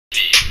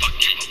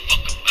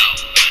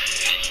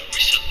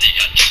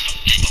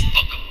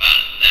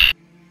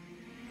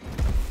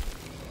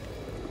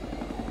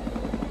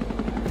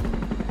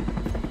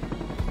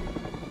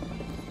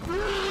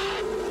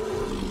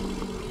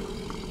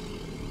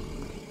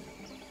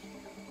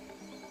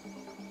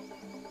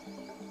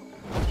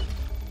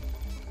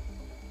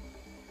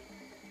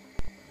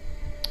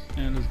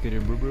get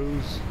it,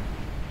 bros.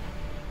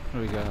 What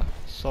do we got?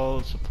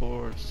 Assault,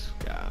 support,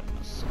 scout, and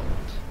assault.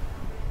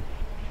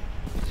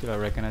 See if I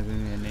recognize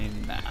any of the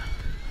name. Nah.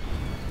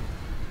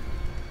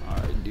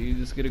 Alright, dude,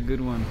 let's get a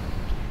good one.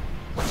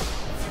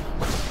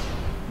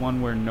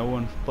 One where no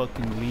one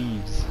fucking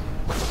leaves.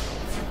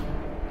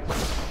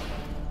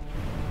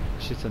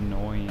 Shit's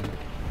annoying.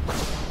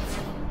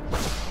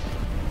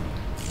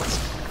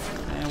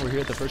 And we're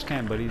here at the first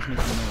camp, buddy. He's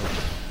making noise.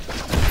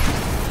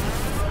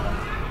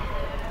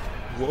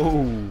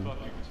 Whoa!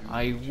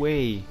 I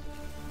weigh.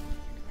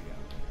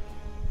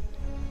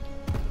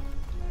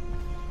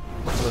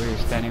 Over here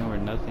standing over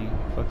nothing.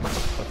 Fucking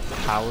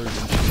towers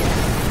and shit.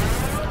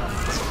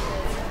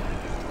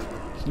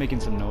 Just making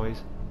some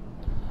noise.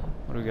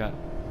 What do we got?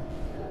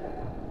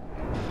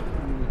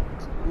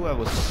 Ooh, I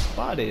was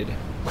spotted.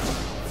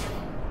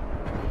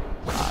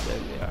 Ah, there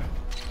they are.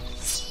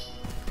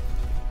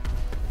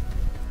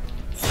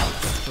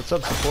 What's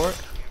up, support?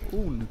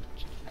 Ooh,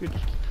 good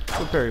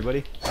parry,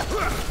 buddy.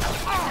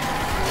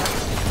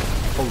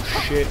 Oh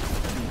shit! You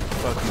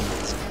fucking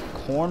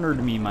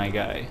cornered me, my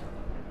guy.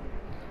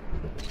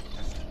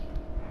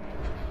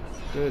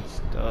 Good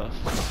stuff.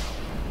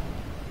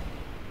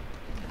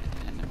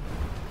 And I'm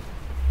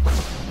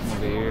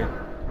over here.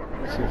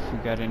 Let's see if we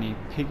got any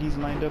piggies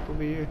lined up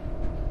over here.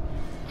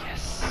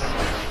 Yes.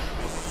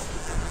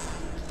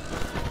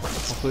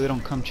 Hopefully they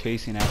don't come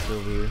chasing after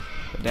over here.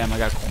 But damn, I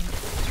got cornered.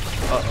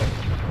 Uh-oh.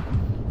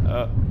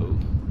 Uh-oh.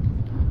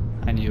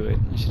 I knew it.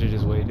 I should have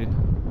just waited.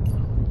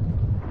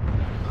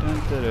 Dun,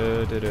 da,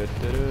 da, da, da, da,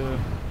 da.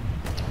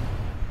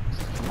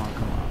 Come on,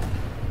 come on.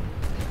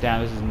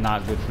 Damn, this is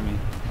not good for me.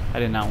 I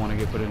did not want to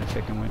get put in a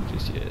second win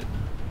just yet.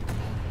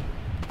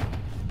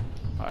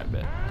 Alright,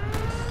 bet.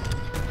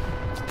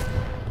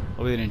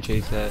 Hope they didn't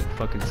chase that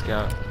fucking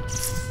scout.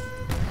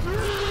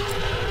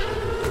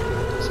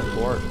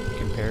 Support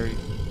can parry.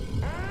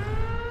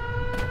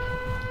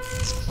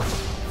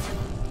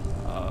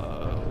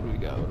 What do we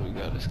got? What do we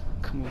got? Let's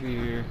come over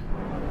here.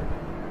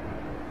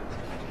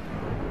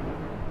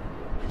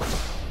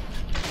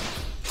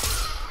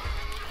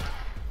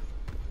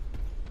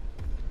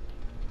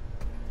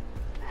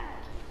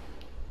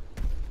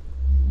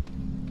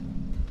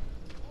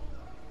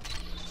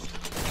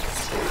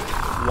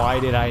 Why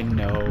did I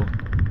know?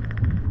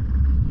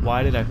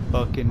 Why did I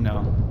fucking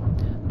know?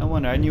 No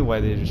wonder, I knew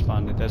why they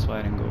responded. That's why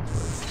I didn't go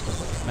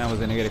for it. Man was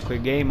gonna get a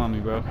quick game on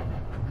me, bro.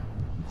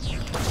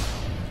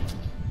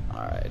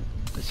 Alright,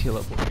 let's heal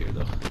up over here,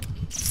 though.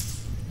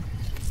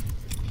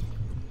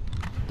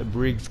 The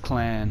Briggs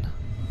clan.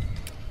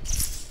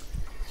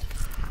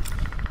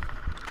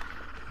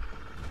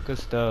 Good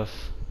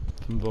stuff.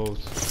 From both.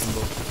 From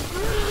both.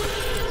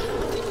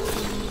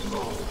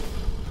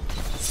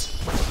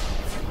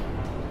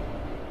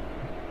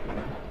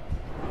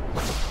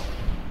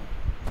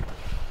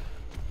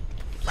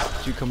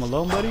 Did you come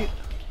alone, buddy?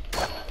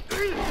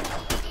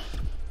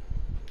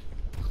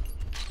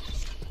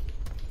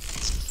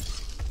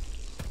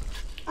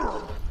 Holy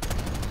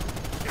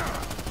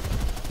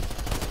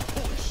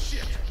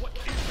shit, what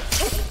is that?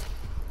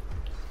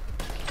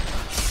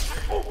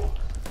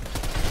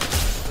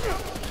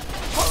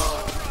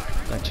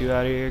 Got you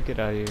out of here, get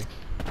out of here.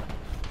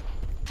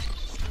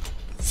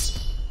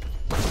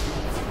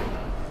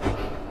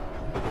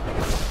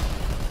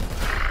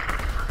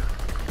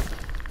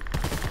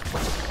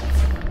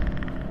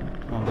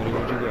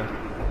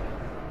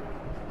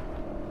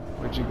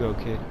 Where'd you go,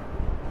 kid?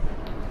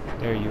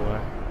 There you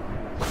are.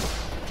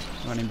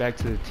 Running back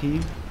to the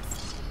team.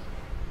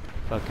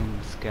 Fucking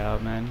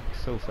scout, man.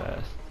 So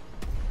fast.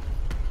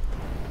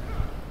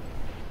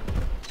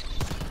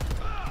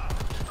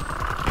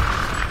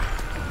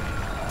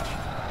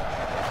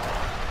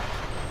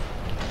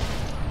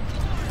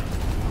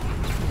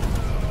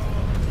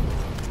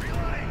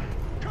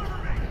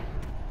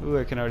 Ooh,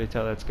 I can already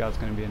tell that scout's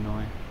gonna be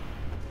annoying.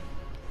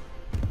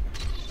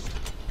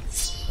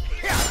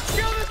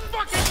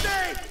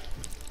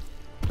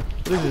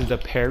 This is the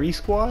parry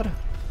squad?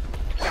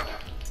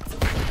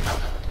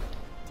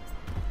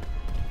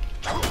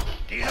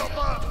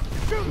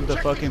 This is the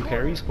fucking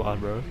parry squad,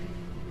 bro.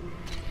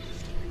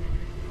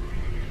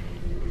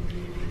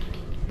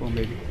 Boom,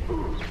 baby.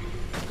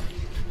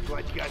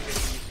 Glad you got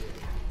here.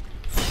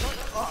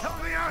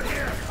 Help me out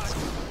here!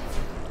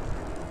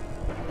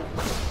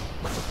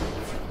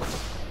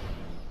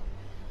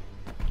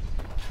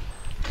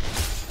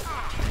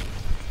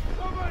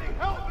 Somebody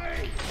help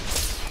me!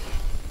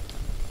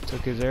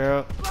 Took his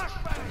arrow.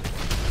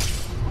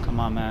 Come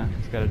on, man.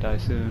 He's gotta die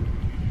soon.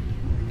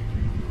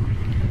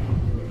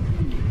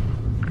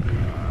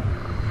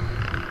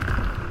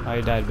 Oh,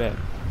 he died back.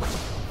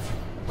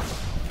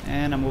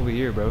 And I'm over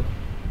here, bro.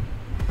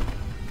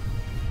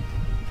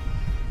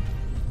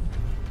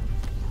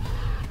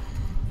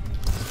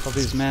 Hope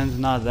this man's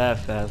not that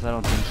fast. I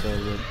don't think so,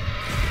 but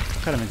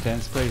kind of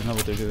intense. Players know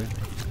what they're doing.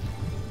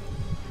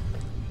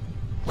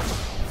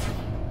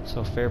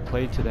 So fair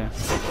play to them.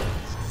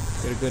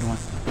 Get a good one.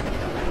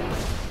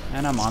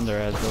 And I'm on their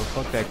ass, bro.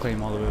 Fuck that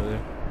claim all the way over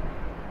there.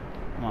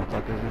 Come on,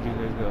 fuckers. Where'd you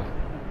guys go?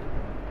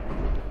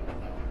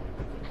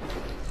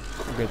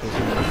 get this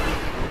one.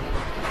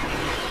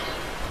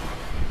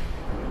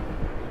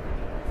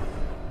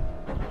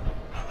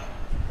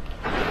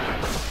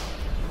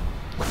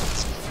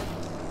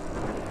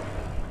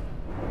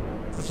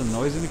 Got some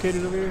noise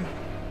indicators over here?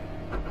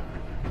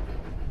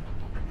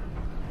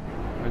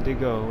 Where'd they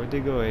go? Where'd they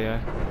go, AI?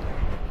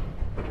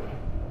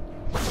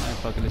 Alright,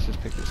 fuck it, let's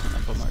just pick this one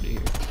up. I'm already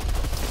here.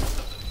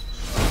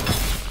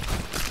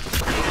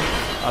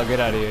 Oh, get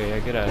out of here, yeah,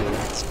 get out of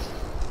here.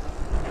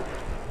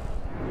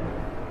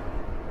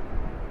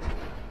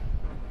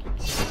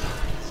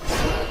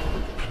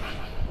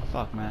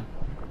 Fuck, man.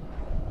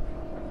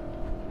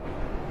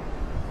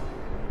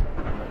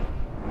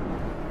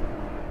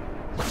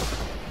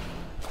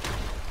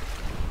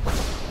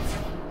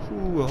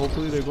 Ooh,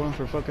 hopefully they're going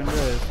for fucking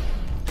res.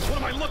 What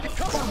am I looking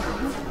for?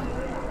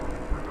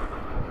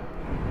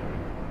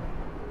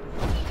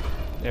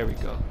 There we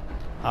go.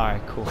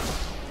 Alright, cool.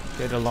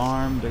 Get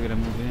alarmed, they're gonna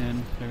move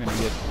in. They're gonna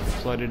get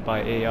flooded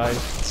by AI. I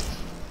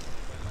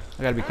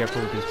gotta be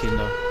careful with this team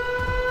though.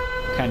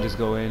 Can't just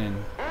go in and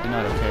do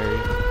not a parry.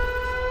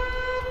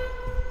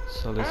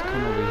 So let's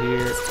come over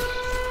here.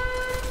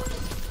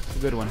 It's a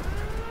good one.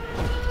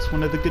 It's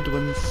one of the good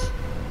ones.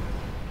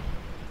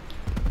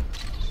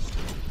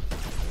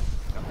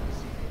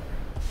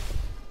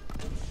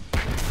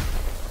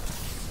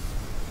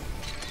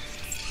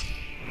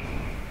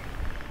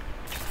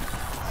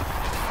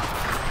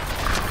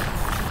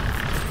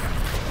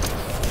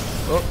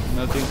 Oh,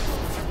 nothing.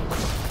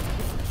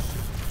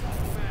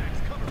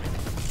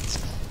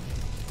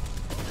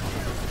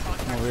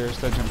 Come over here,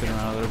 start jumping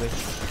around a little bit.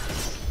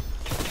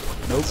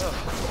 Nope.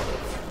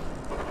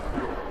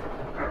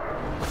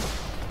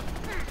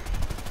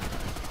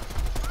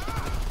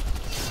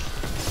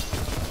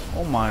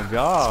 Oh my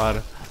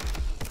god.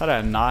 How did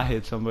I not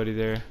hit somebody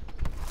there?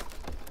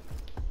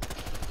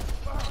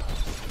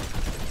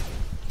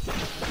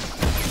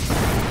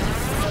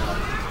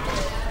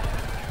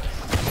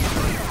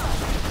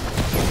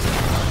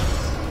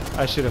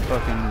 I should have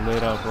fucking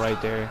lit up right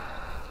there.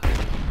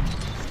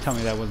 Tell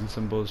me that wasn't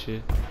some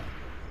bullshit.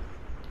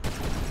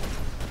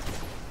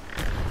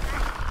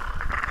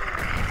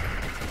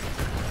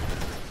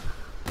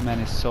 Man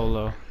is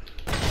solo.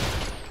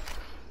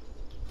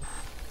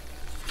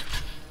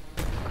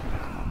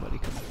 Come on, buddy,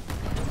 come on.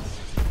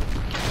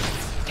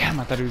 Damn,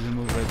 I thought he was gonna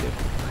move right there.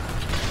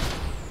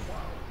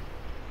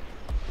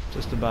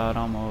 Just about,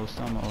 almost.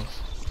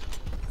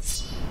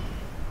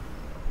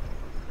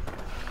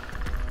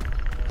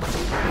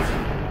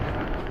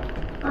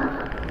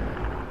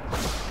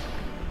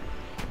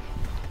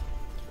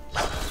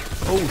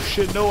 Oh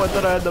shit, no, I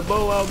thought I had the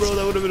bow out, bro.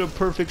 That would have been a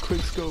perfect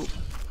quick scope.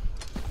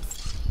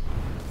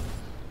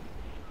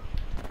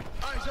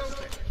 Eyes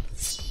open.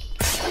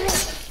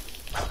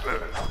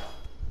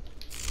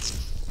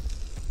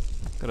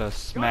 Got a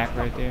smack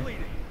right there.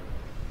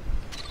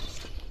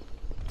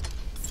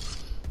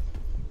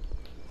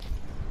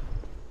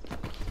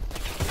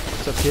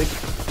 What's up, kid?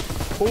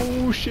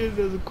 Oh shit,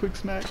 there's a quick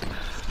smack.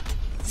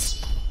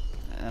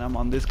 And I'm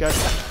on this guy.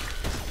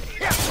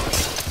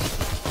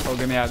 Oh,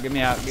 get me out, get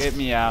me out, get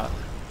me out.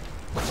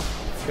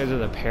 These guys are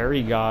the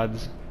parry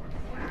gods.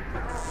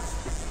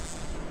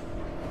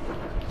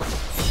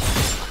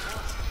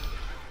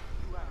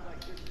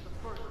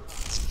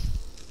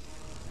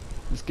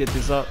 Let's get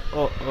this up.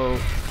 Oh.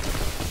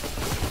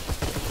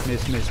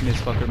 Miss,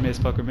 fucker, miss,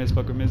 get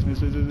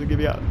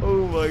me out.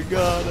 Oh my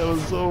god, that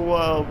was so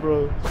wild,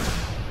 bro.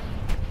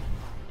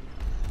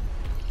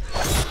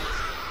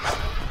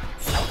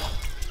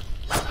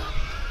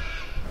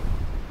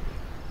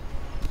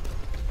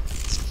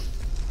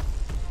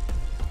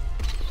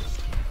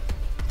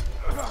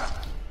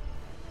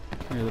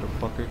 You little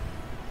fucker.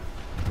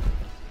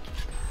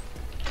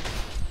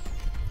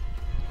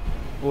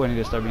 Oh, I need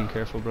to start being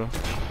careful, bro.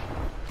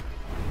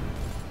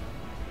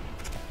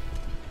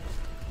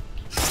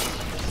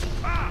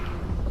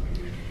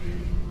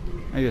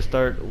 I need to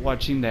start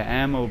watching the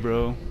ammo,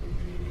 bro,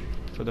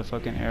 for the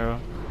fucking arrow.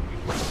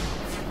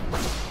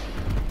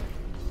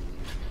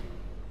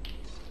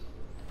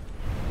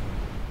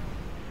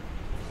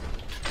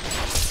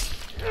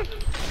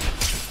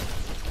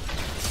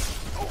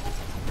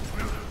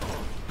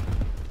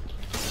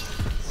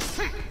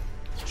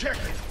 Check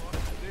it.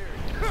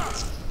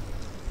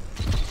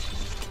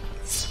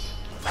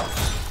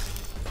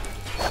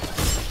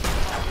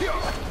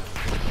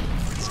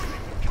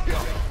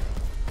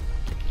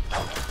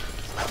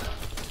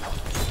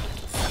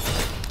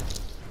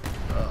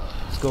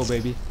 Let's go,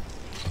 baby.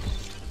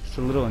 It's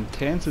a little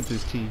intense with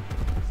this team.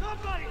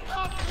 Somebody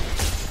up.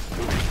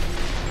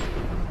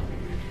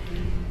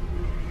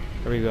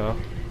 There we go.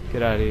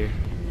 Get out of here.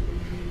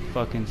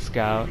 Fucking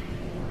scout.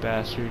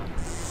 Bastard.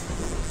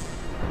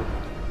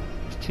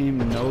 This team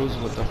knows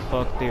what the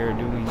fuck they are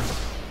doing.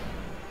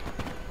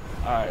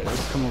 Alright,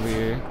 let's come over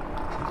here.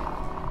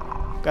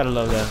 Gotta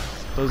love that.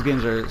 These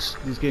games are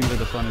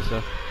the funnest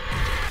stuff.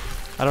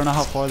 I don't know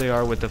how far they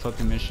are with the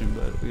fucking mission,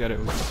 but we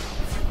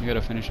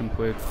gotta finish them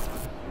quick.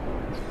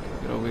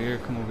 Get over here,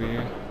 come over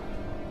here.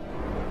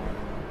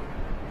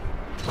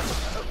 I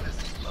hope this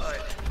is mine.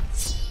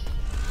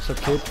 What's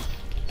What's up, kid?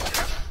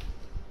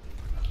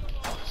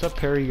 What's up,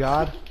 Perry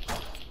God?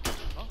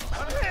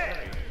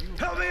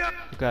 Help me up!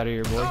 Look out of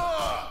here, boy.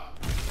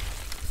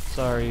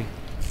 Sorry.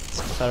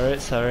 It's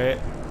alright.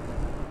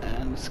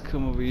 And let's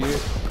come over here.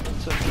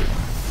 What's up, kid?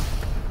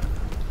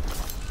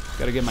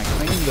 Gotta get my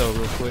claim though,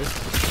 real quick.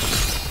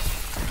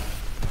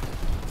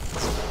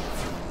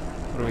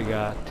 What do we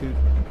got? Two.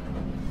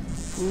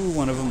 Ooh,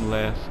 one of them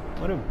left.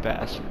 What a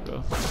bastard,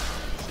 bro.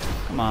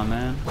 Come on,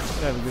 man.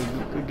 Let's have a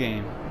good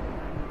game.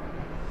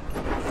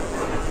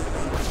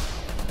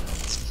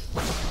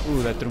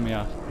 Ooh, that threw me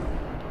off.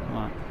 Come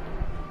on.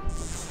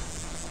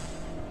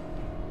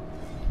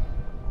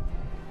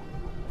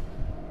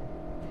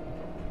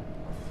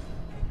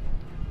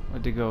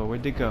 Where'd they go?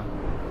 Where'd they go?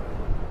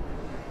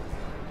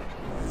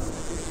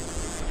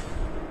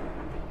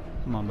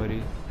 Come on,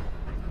 buddy.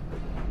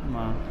 Come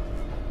on.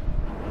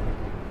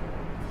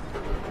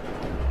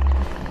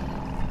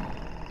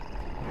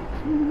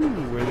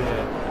 Ooh, where they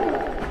at?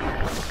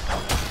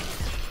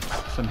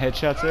 Some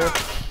headshots there.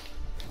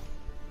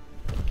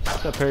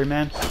 What's up, Perry,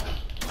 man?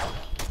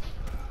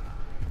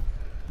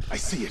 I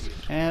see it.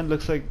 And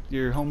looks like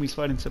your homie's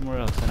fighting somewhere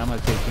else, and I'm gonna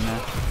take you now.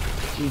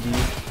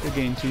 GG. Good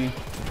game to you.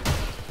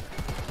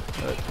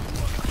 But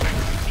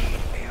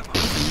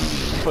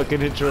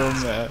fucking hit your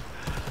own man.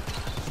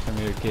 Come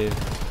here, kid.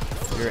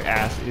 Your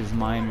ass is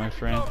mine, my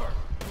friend. Come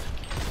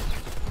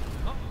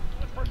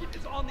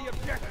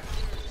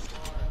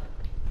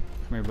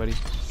here, buddy.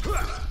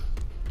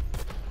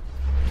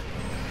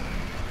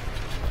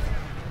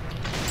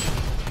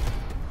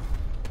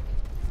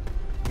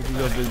 Where'd you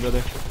go, big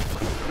brother?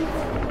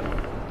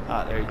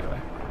 Ah, there you go.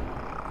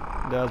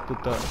 That was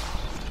put up.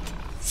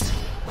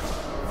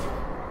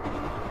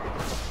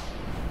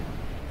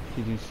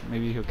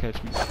 Maybe he'll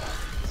catch me.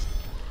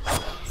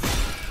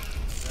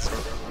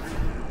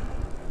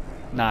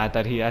 Nah, I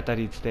thought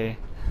he'd stay.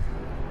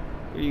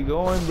 Where you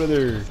going,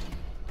 brother?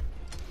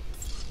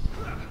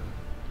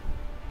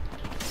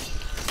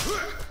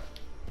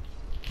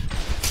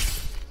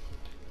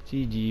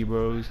 GG,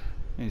 bros.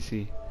 Let me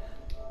see.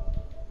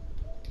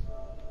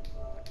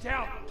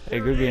 Hey,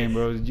 good game,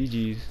 bros.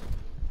 GG's.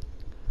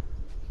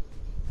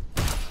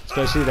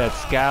 Especially that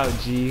scout,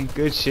 G.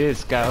 Good shit,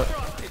 scout.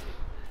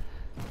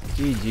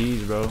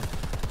 GG's, bro.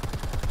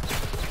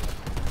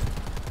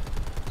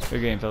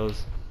 Good game,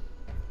 fellas.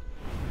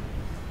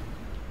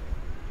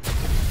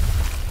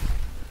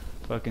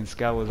 Fucking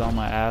scout was on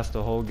my ass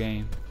the whole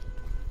game.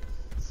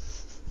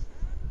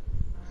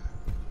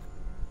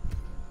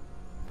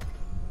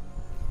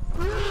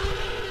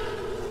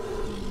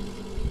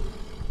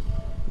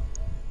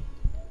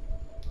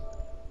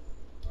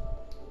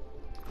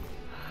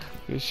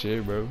 Good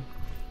shit, bro.